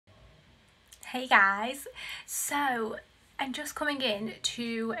Hey guys, so I'm just coming in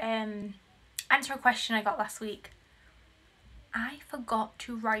to answer a question I got last week. I forgot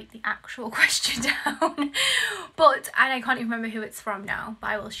to write the actual question down, and I can't even remember who it's from now, but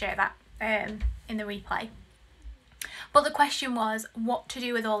I will share that in the replay. But the question was what to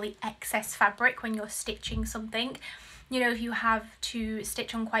do with all the excess fabric when you're stitching something. You know, if you have to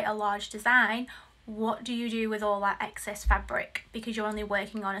stitch on quite a large design, what do you do with all that excess fabric, because you're only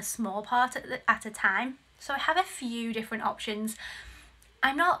working on a small part at a time? So I have a few different options.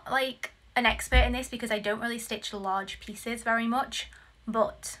 I'm not like an expert in this because I don't really stitch large pieces very much,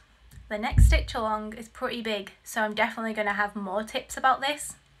 but the next stitch along is pretty big, so I'm definitely going to have more tips about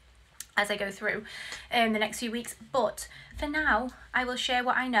this as I go through the next few weeks. But for now, I will share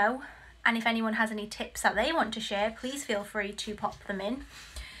what I know, and if anyone has any tips that they want to share, please feel free to pop them in.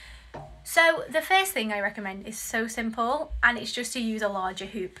 So the first thing I recommend is so simple, and it's just to use a larger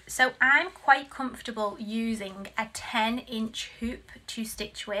hoop. So I'm quite comfortable using a 10-inch hoop to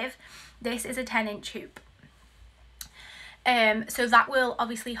stitch with. This is a 10-inch hoop. So that will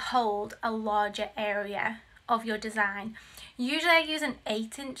obviously hold a larger area of your design. Usually I use an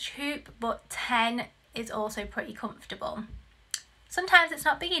 8-inch hoop, but 10 is also pretty comfortable. Sometimes it's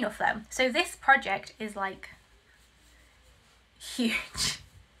not big enough though. So this project is like huge.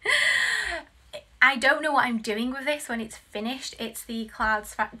 I don't know what I'm doing with this when it's finished. It's the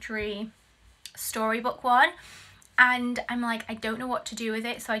Clouds Factory storybook one, and I'm like, I don't know what to do with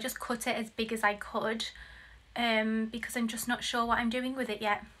it, so I just cut it as big as I could because I'm just not sure what I'm doing with it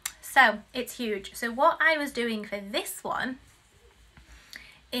yet. So it's huge. So what I was doing for this one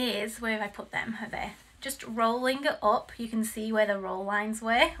is, where have I put them? Oh, there. Just rolling it up. You can see where the roll lines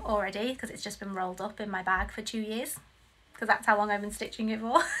were already because it's just been rolled up in my bag for 2 years, because that's how long I've been stitching it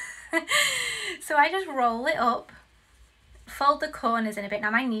for. So I just roll it up, fold the corners in a bit.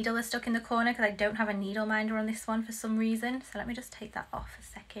 Now my needle is stuck in the corner because I don't have a needle minder on this one for some reason, so let me just take that off a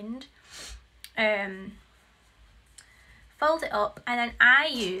second. Fold it up, and then I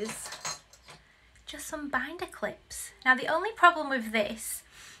use just some binder clips. Now the only problem with this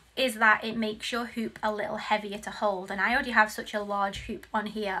is that it makes your hoop a little heavier to hold, and I already have such a large hoop on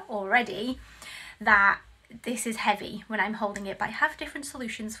here already that this is heavy when I'm holding it. But I have different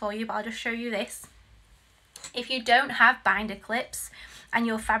solutions for you, but I'll just show you this. If you don't have binder clips and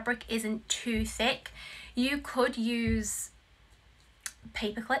your fabric isn't too thick, you could use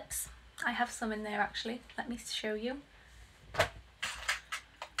paper clips. I have some in there actually, let me show you.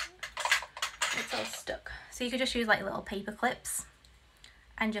 It's all stuck. So you could just use like little paper clips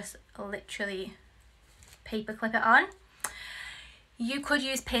and just literally paper clip it on. You could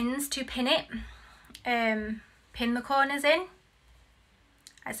use pins to pin it. Pin the corners in.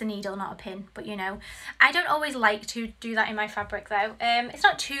 It's a needle, not a pin, but you know, I don't always like to do that in my fabric though. It's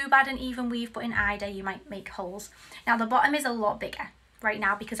not too bad in even weave, but in Aida you might make holes. Now the bottom is a lot bigger right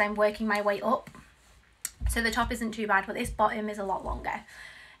now because I'm working my way up, so the top isn't too bad, but this bottom is a lot longer.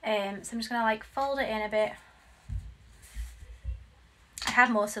 So I'm just gonna like fold it in a bit. I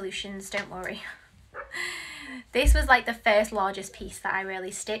have more solutions, don't worry. This was like the first largest piece that I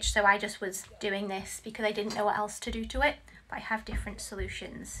really stitched, so I just was doing this because I didn't know what else to do to it, but I have different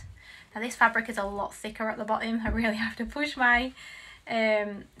solutions. Now this fabric is a lot thicker at the bottom. I really have to push my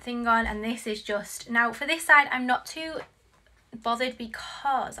thing on, and this is just, now for this side I'm not too bothered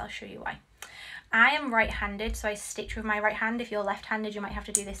because I'll show you why. I am right-handed, so I stitch with my right hand. If you're left-handed, you might have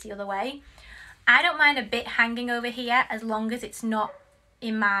to do this the other way. I don't mind a bit hanging over here as long as it's not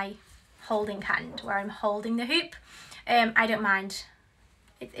in my holding hand where I'm holding the hoop. I don't mind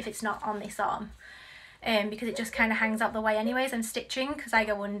if it's not on this arm because it just kind of hangs out the way anyways. I'm stitching because I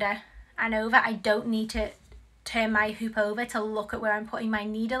go under and over. I don't need to turn my hoop over to look at where I'm putting my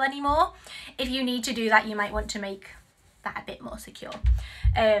needle anymore. If you need to do that, you might want to make that a bit more secure.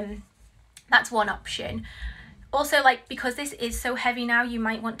 That's one option. Also, like, because this is so heavy now, you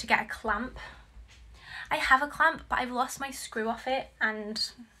might want to get a clamp. I have a clamp, but I've lost my screw off it and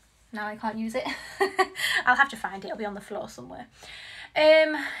now I can't use it. I'll have to find it, it'll be on the floor somewhere.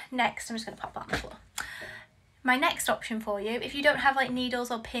 Next, I'm just going to pop that on the floor. My next option for you, if you don't have like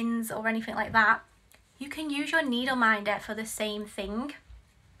needles or pins or anything like that, you can use your needle minder for the same thing,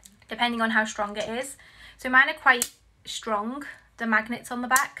 depending on how strong it is. So mine are quite strong, the magnets on the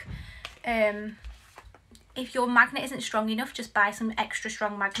back. If your magnet isn't strong enough, just buy some extra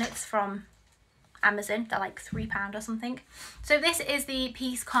strong magnets from Amazon. They're like £3 or something. So this is the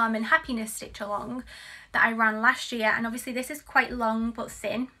Peace, Calm and Happiness stitch along that I ran last year, and obviously this is quite long but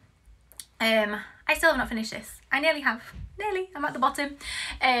thin. I still have not finished this. I nearly have. I'm at the bottom.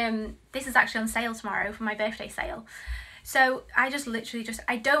 This is actually on sale tomorrow for my birthday sale. So I just literally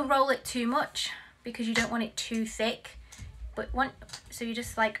I don't roll it too much because you don't want it too thick, but so you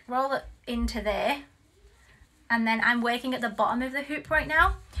just like roll it into there, and then I'm working at the bottom of the hoop right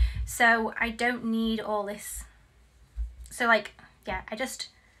now, so I don't need all this. So like, yeah, I just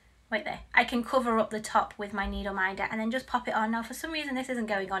right there, I can cover up the top with my needle minder and then just pop it on. Now for some reason this isn't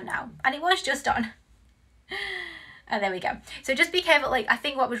going on now, and it was just on. Oh, there we go. So just be careful. Like, I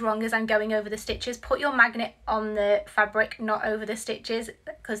think what was wrong is I'm going over the stitches. Put your magnet on the fabric, not over the stitches,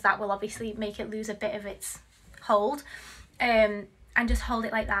 because that will obviously make it lose a bit of its hold. And just hold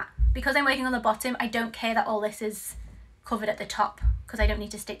it like that. Because I'm working on the bottom, I don't care that all this is covered at the top, because I don't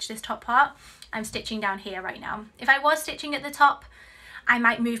need to stitch this top part. I'm stitching down here right now. If I was stitching at the top, I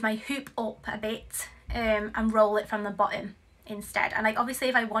might move my hoop up a bit and roll it from the bottom instead. And like, obviously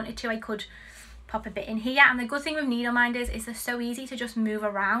if I wanted to, I could pop a bit in here. And the good thing with needle minders is they're so easy to just move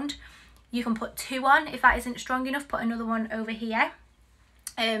around. You can put 2 on. If that isn't strong enough, put another one over here.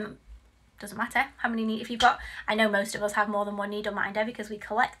 Doesn't matter how many if you've got, I know most of us have more than one needle minder because we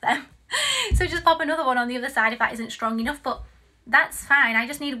collect them. So just pop another one on the other side if that isn't strong enough, but that's fine. I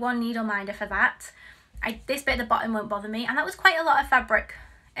just need 1 needle minder for that. This bit at the bottom won't bother me, and that was quite a lot of fabric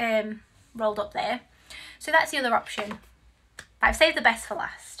rolled up there. So that's the other option, but I've saved the best for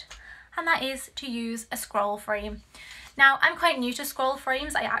last, and that is to use a scroll frame. Now I'm quite new to scroll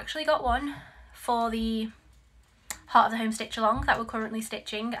frames. I actually got one for the Heart of the Home stitch along that we're currently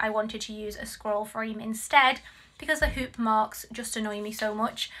stitching. I wanted to use a scroll frame instead because the hoop marks just annoy me so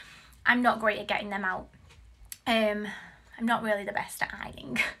much. I'm not great at getting them out. I'm not really the best at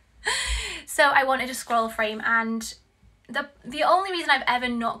ironing. So I wanted a scroll frame, and the only reason I've ever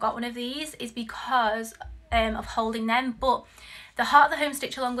not got one of these is because of holding them. But the Heart of the Home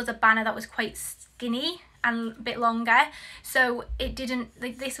stitch along was a banner that was quite skinny and a bit longer, so it didn't,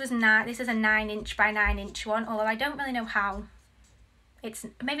 like, this is a 9" by 9" one, although I don't really know how it's,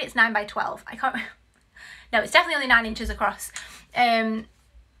 maybe it's 9 by 12, I can't, no, it's definitely only 9 inches across.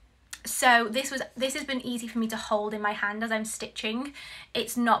 So this has been easy for me to hold in my hand as I'm stitching.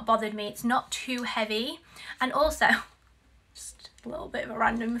 It's not bothered me, it's not too heavy, and also just a little bit of a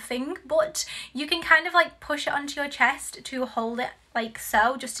random thing, but you can kind of like push it onto your chest to hold it like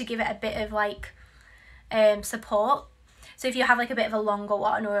so, just to give it a bit of like support. So if you have like a bit of a longer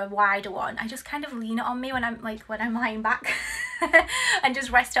one or a wider one, I just kind of lean it on me when I'm lying back and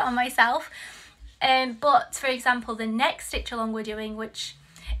just rest it on myself. But for example, the next stitch along we're doing, which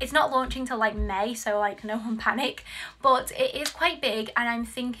it's not launching till like May, so like no one panic, but it is quite big, and I'm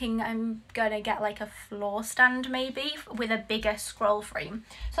thinking I'm gonna get like a floor stand maybe with a bigger scroll frame.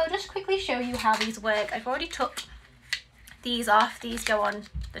 So I'll just quickly show you how these work. I've already took these off. These go on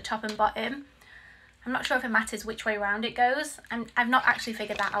the top and bottom. I'm not sure if it matters which way around it goes. I've not actually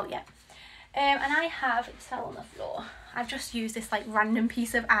figured that out yet. And I have, it fell on the floor. I've just used this like random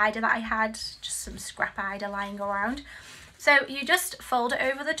piece of aida that I had, just some scrap aida lying around. So you just fold it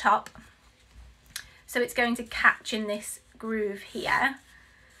over the top, so it's going to catch in this groove here.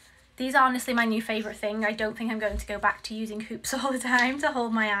 These are honestly my new favourite thing. I don't think I'm going to go back to using hoops all the time to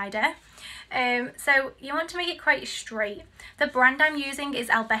hold my aida. So you want to make it quite straight. The brand I'm using is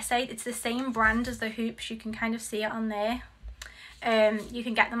Albese. It's the same brand as the hoops. You can kind of see it on there. You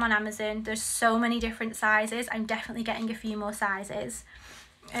can get them on Amazon. There's so many different sizes. I'm definitely getting a few more sizes.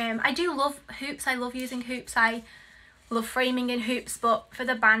 I do love hoops. I love using hoops. I love framing in hoops, but for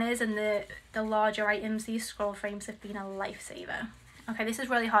the banners and the larger items, these scroll frames have been a lifesaver. Okay, this is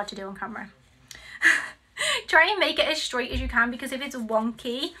really hard to do on camera. Try and make it as straight as you can, because if it's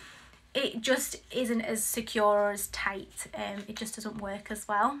wonky, it just isn't as secure or as tight. It just doesn't work as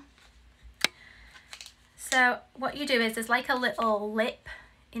well. So what you do is there's like a little lip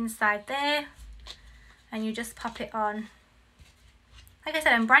inside there, and you just pop it on. Like I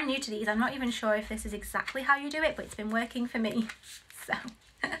said, I'm brand new to these. I'm not even sure if this is exactly how you do it, but it's been working for me. So,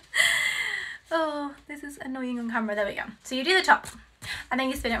 oh, this is annoying on camera. There we go. So you do the top, and then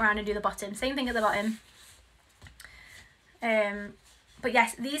you spin it around and do the bottom. Same thing at the bottom. But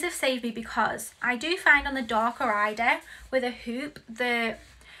yes, these have saved me, because I do find on the darker aida with a hoop, the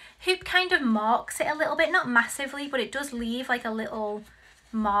hoop kind of marks it a little bit, not massively, but it does leave like a little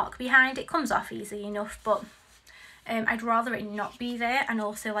mark behind. It comes off easy enough, but I'd rather it not be there. And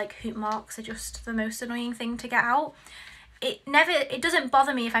also, like, hoop marks are just the most annoying thing to get out. It doesn't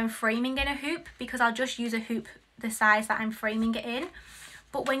bother me if I'm framing in a hoop, because I'll just use a hoop the size that I'm framing it in.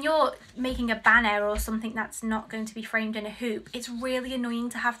 But when you're making a banner or something that's not going to be framed in a hoop, it's really annoying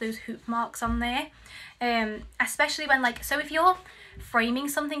to have those hoop marks on there. Especially when, like, so if you're framing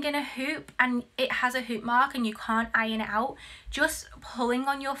something in a hoop and it has a hoop mark and you can't iron it out, just pulling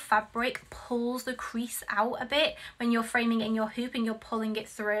on your fabric pulls the crease out a bit. When you're framing it in your hoop and you're pulling it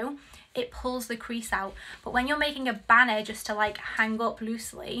through, it pulls the crease out. But when you're making a banner just to like hang up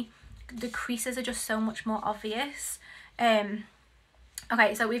loosely, the creases are just so much more obvious.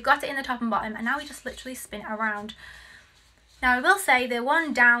 Okay, so we've got it in the top and bottom, and now we just literally spin it around. Now I will say the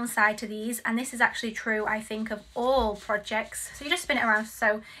one downside to these, and this is actually true I think of all projects, so you just spin it around.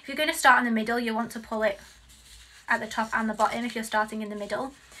 So if you're going to start in the middle, you want to pull it at the top and the bottom if you're starting in the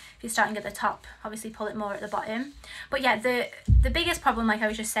middle. If you're starting at the top, obviously pull it more at the bottom. But yeah, the biggest problem, like I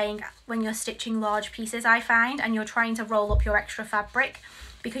was just saying, when you're stitching large pieces, I find, and you're trying to roll up your extra fabric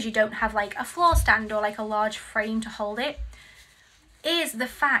because you don't have like a floor stand or like a large frame to hold it, is the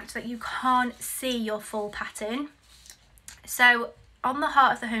fact that you can't see your full pattern. So on the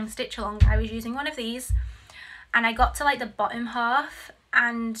Heart of the Home stitch along, I was using one of these and I got to like the bottom half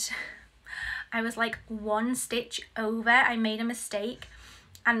and I was like one stitch over. I made a mistake,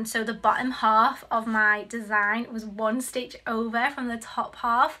 and so the bottom half of my design was one stitch over from the top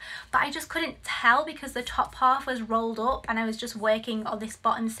half, but I just couldn't tell because the top half was rolled up and I was just working on this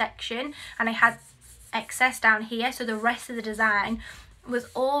bottom section and I had excess down here, so the rest of the design was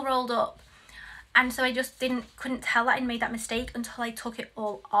all rolled up. And so I just couldn't tell that I'd made that mistake until I took it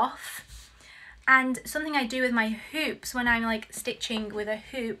all off. And something I do with my hoops when I'm like stitching with a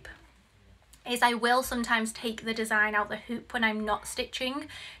hoop is I will sometimes take the design out the hoop when I'm not stitching,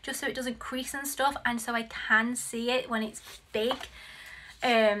 just so it doesn't crease and stuff, and so I can see it when it's big.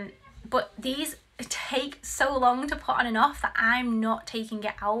 But these take so long to put on and off that I'm not taking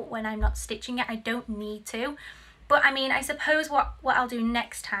it out when I'm not stitching it. I don't need to. But I mean, I suppose what I'll do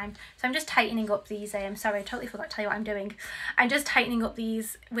next time, so I'm just tightening up these, sorry, I totally forgot to tell you what I'm doing. I'm just tightening up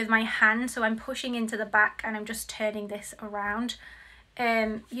these with my hand, so I'm pushing into the back and I'm just turning this around.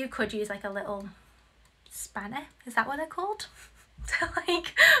 You could use like a little spanner, is that what they're called? To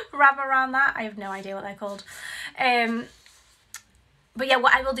like wrap around that, I have no idea what they're called. But yeah,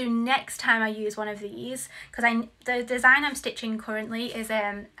 what I will do next time I use one of these, because the design I'm stitching currently is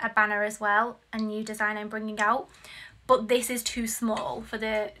a banner as well, a new design I'm bringing out, but this is too small for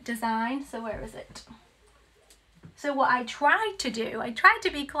the design, so where is it? So what I tried to do, I tried to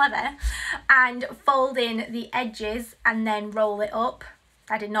be clever and fold in the edges and then roll it up.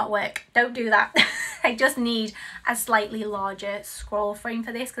 That did not work. Don't do that. I just need a slightly larger scroll frame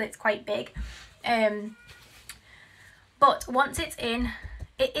for this because it's quite big. But once it's in,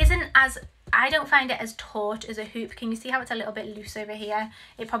 it isn't as, I don't find it as taut as a hoop. Can you see how it's a little bit loose over here?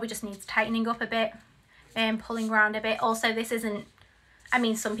 It probably just needs tightening up a bit and pulling around a bit. Also, this isn't, I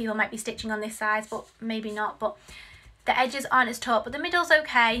mean, some people might be stitching on this size, but maybe not. But the edges aren't as taut, but the middle's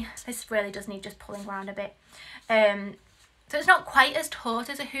okay. This really does need just pulling around a bit. So it's not quite as taut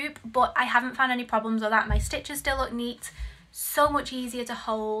as a hoop, but I haven't found any problems with that. My stitches still look neat, so much easier to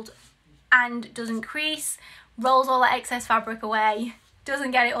hold, and doesn't crease, rolls all that excess fabric away,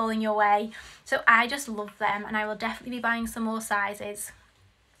 doesn't get it all in your way. So I just love them, and I will definitely be buying some more sizes.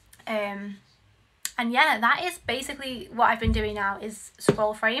 And yeah, that is basically what I've been doing now, is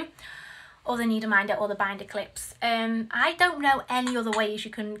scroll frame or the needle minder or the binder clips. I don't know any other ways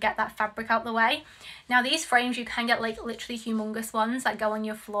you can get that fabric out the way. Now these frames, you can get like literally humongous ones that go on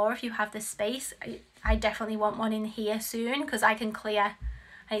your floor if you have the space. I definitely want one in here soon because I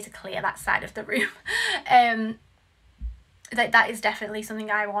need to clear that side of the room. That is definitely something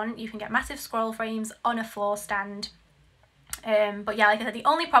I want. You can get massive scroll frames on a floor stand. But yeah, like I said, the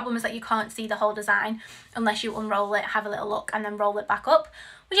only problem is that you can't see the whole design unless you unroll it, have a little look, and then roll it back up,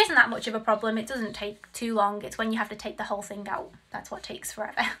 which isn't that much of a problem. It doesn't take too long. It's when you have to take the whole thing out. That's what takes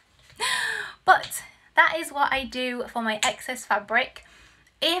forever. But that is what I do for my excess fabric.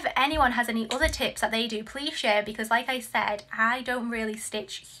 If anyone has any other tips that they do, please share, because like I said, I don't really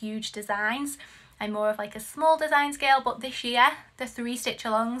stitch huge designs. I'm more of like a small design scale, but this year, the 3 stitch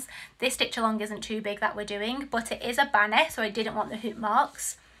alongs, this stitch along isn't too big that we're doing, but it is a banner, so I didn't want the hoop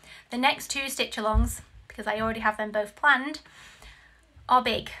marks. The next 2 stitch alongs, because I already have them both planned, are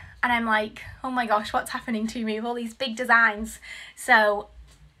big. And I'm like, oh my gosh, what's happening to me with all these big designs? So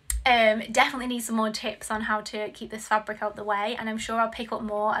definitely need some more tips on how to keep this fabric out the way, and I'm sure I'll pick up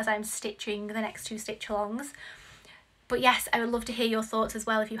more as I'm stitching the next 2 stitch alongs. But yes, I would love to hear your thoughts as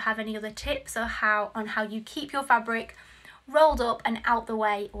well if you have any other tips or on how you keep your fabric rolled up and out the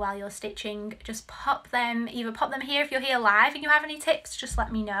way while you're stitching. Just either pop them here if you're here live and you have any tips, just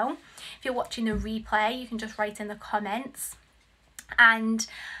let me know. If you're watching the replay, you can just write in the comments, and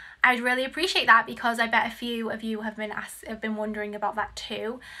I'd really appreciate that because I bet a few of you have been wondering about that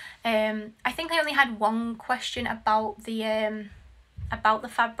too. I think I only had one question about the about the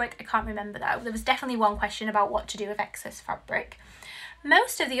fabric. I can't remember though. There was definitely one question about what to do with excess fabric.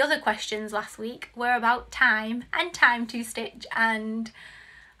 Most of the other questions last week were about time and time to stitch and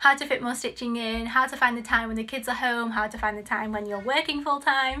how to fit more stitching in, how to find the time when the kids are home, how to find the time when you're working full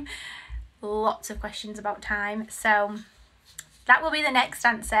time. Lots of questions about time. So that will be the next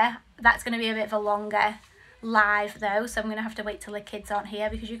answer. That's going to be a bit of a longer live though, so I'm going to have to wait till the kids aren't here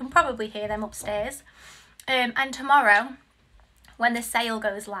because you can probably hear them upstairs. And tomorrow, when the sale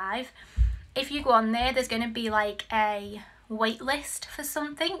goes live, if you go on there, there's going to be like a wait list for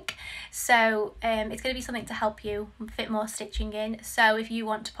something. So it's going to be something to help you fit more stitching in. So if you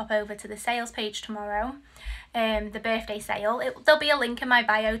want to pop over to the sales page tomorrow, the birthday sale, there'll be a link in my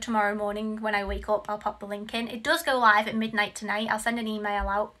bio tomorrow morning. When I wake up, I'll pop the link in. It does go live at midnight tonight. I'll send an email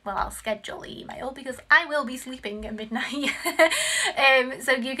out. Well, I'll schedule the email because I will be sleeping at midnight.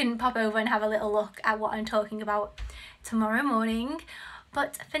 So you can pop over and have a little look at what I'm talking about tomorrow morning.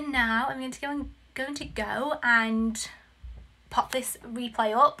 But for now, I'm going to go and pop this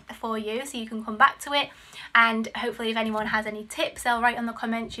replay up for you so you can come back to it, and hopefully if anyone has any tips, they'll write on the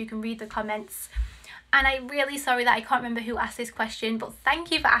comments. You can read the comments. And I'm really sorry that I can't remember who asked this question, but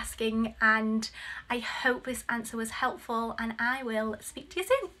thank you for asking, and I hope this answer was helpful, and I will speak to you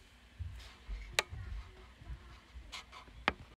soon.